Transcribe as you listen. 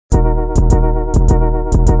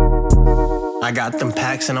I got them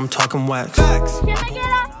packs and I'm talking wax. Can I get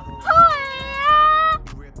a hoya?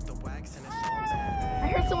 I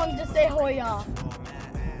heard someone just say hoya.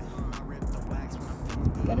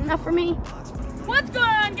 Good enough for me? What's going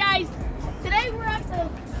on, guys? Today we're at the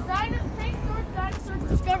Dinosaur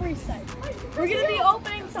Discovery site. We're going to be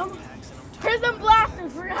opening some Prizm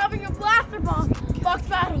blasters. We're having a blaster box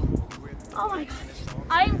battle. Oh my gosh.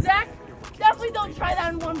 I am Zach. Definitely don't try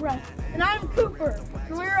that in one breath. And I'm Cooper.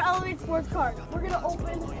 We're Elevate Sports Cards. We're going to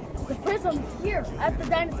open the Prizm here at the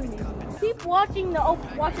Dinosaur Museum. Keep watching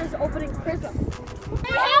watch us opening Prizm. We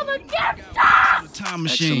have a gift shop! Time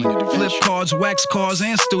machine, flip cards, wax cards,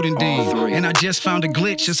 and student dean. And I just found a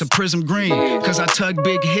glitch, it's a Prizm green. Cause I tug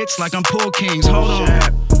big hits like I'm Pool Kings. Hold on.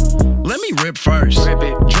 Let me rip first.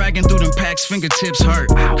 Dragging through them packs, fingertips hurt.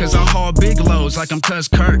 Cause I haul big loads like I'm Cuz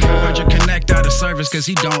Kirk. Heard your connect out of service cause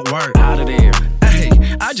he don't work. Out of there. Hey,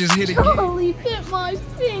 I just hit it. Holy hit my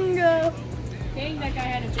finger. Dang, that guy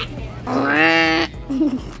had a big hand.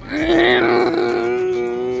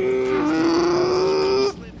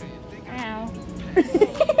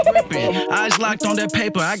 Eyes locked on that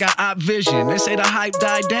paper, I got op vision. They say the hype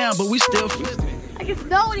died down, but we still I guess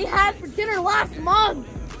nobody had for dinner last month.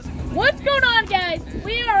 What's going on, guys?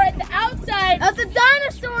 We are at the outside At the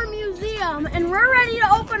Dinosaur Museum, and we're ready to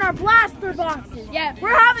open our blaster boxes. Yeah,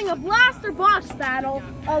 we're having a blaster box battle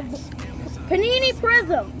of Panini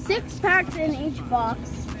Prizm. 6 packs in each box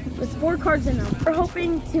with 4 cards in them. We're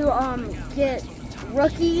hoping to get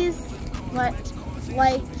rookies like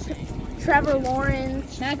Trevor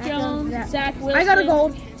Lawrence, Matt Jones, Zach Wilson. I got a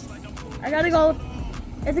gold.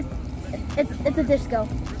 It's a disco.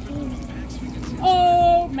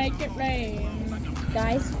 Oh, make it rain.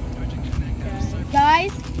 Guys.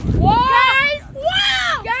 Whoa! Guys!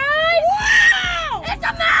 Wow! Guys! Wow! It's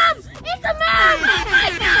a mom! It's a mom! Oh my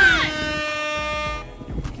gosh!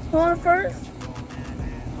 Who on first?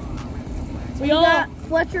 We got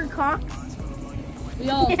Fletcher Cox. We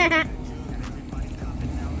all. Look at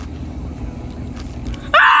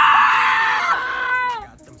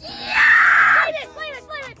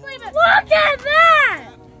that!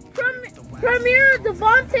 Premier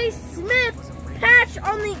Devontae Smith patch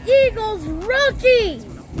on the Eagles rookie.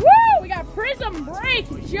 Woo! We got Prizm Break,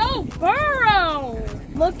 Joe Burrow.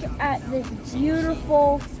 Look at this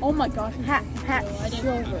beautiful Oh my gosh. patch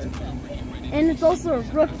silver. And it's also a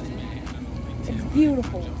rookie. It's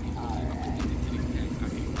beautiful.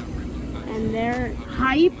 And they're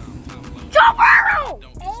hype. Joe Burrow!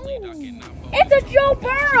 Oh, it's a Joe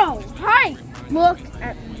Burrow! Hype! Look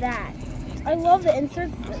at that. I love the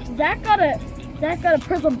inserts. Zach got a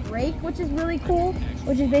Prizm Break, which is really cool,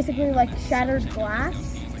 which is basically like shattered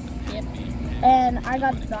glass. Yep. And I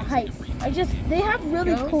got the hype. They have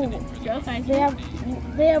really cool. They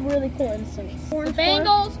have really cool inserts. The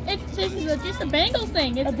Bengals. This is just a Bengals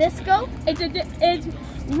thing. A disco. It's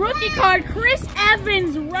rookie card Chris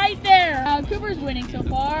Evans right there. Cooper's winning so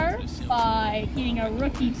far by getting a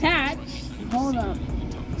rookie patch. Hold up.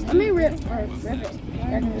 Let me rip it.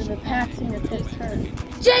 And the packs in your tips hurt.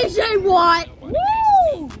 JJ Watt!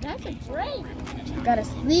 Woo! That's a great. Gotta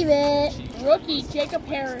sleeve it. Rookie Jacob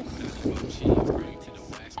Harris.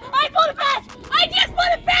 I pulled a patch! I just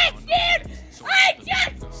pulled a patch, dude! I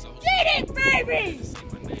just did it, baby!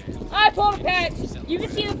 I pulled a patch. You can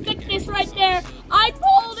see the thickness right there. I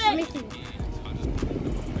pulled it. Let me see.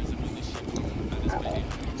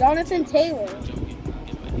 Jonathan Taylor.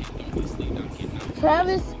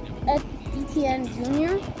 Travis Etienne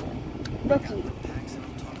Jr. Rookie.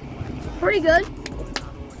 Pretty good.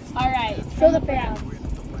 All right. Show the fans.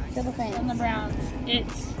 Show the fans. On the Browns.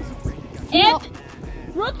 It's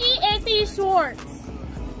rookie Anthony Schwartz.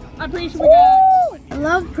 I'm pretty sure we got. I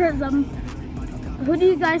love Prizm. Who do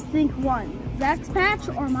you guys think won? Zach's patch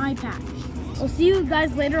or my patch? We'll see you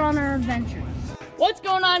guys later on our adventures. What's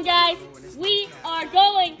going on, guys? We are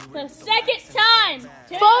going the second time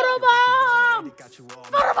to Photobomb!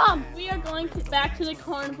 Photobomb! We are going back to the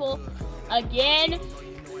carnival again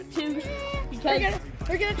because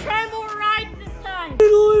we're gonna try more rides this time.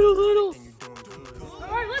 Little. All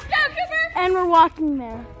right, let's go, Cooper. And we're walking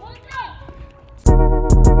there. Let's go.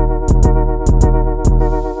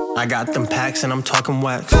 I got them packs and I'm talking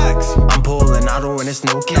wax. I'm pulling auto and it's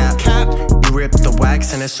no cap. You rip the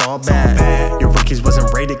wax and it's all bad. Your rookies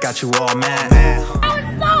wasn't rated, got you all mad. That was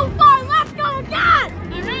so fun! Let's go again!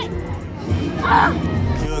 All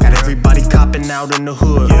right. Got everybody copping out in the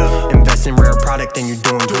hood. Invest in rare product and you're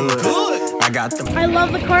doing good. I got them. I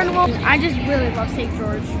love the carnival. I just really love St.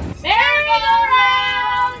 George.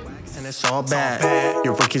 Merry-go-round! And it's all bad.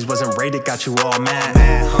 Your rookies wasn't rated, got you all mad.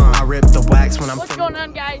 I rip the wax when I'm. What's going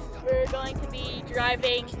on, guys? We're going to be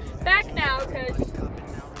driving back now because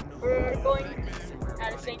we're going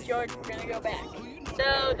out of St. George. We're gonna go back.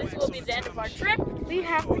 So this will be the end of our trip. We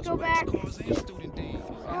have to go back.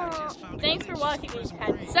 Thanks for watching. We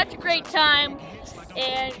had such a great time,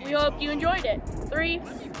 and we hope you enjoyed it. 3,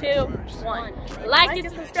 2, 1. Like and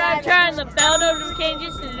subscribe, turn the bell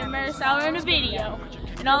notifications to never miss out on a video.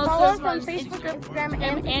 And also Follow us on Facebook, Instagram,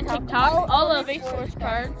 and TikTok. All of Sports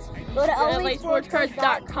Cards. Go to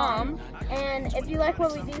LASportscards.com. And if you like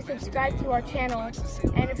what we do, subscribe to our channel.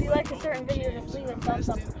 And if you like a certain video, just leave a thumbs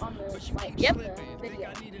up on the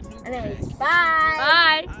video. Anyways,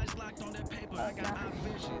 bye. Bye.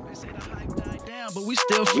 But we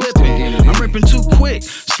still flipping. I'm ripping too quick.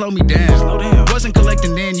 Slow me down. Wasn't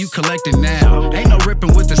collecting then, you collecting now. Ain't no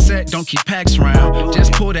ripping with the set, don't keep packs round.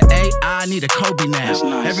 Just pull the A, I need a Kobe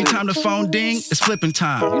now. Every time the phone ding, it's flipping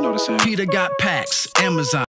time. Peter got packs, Amazon.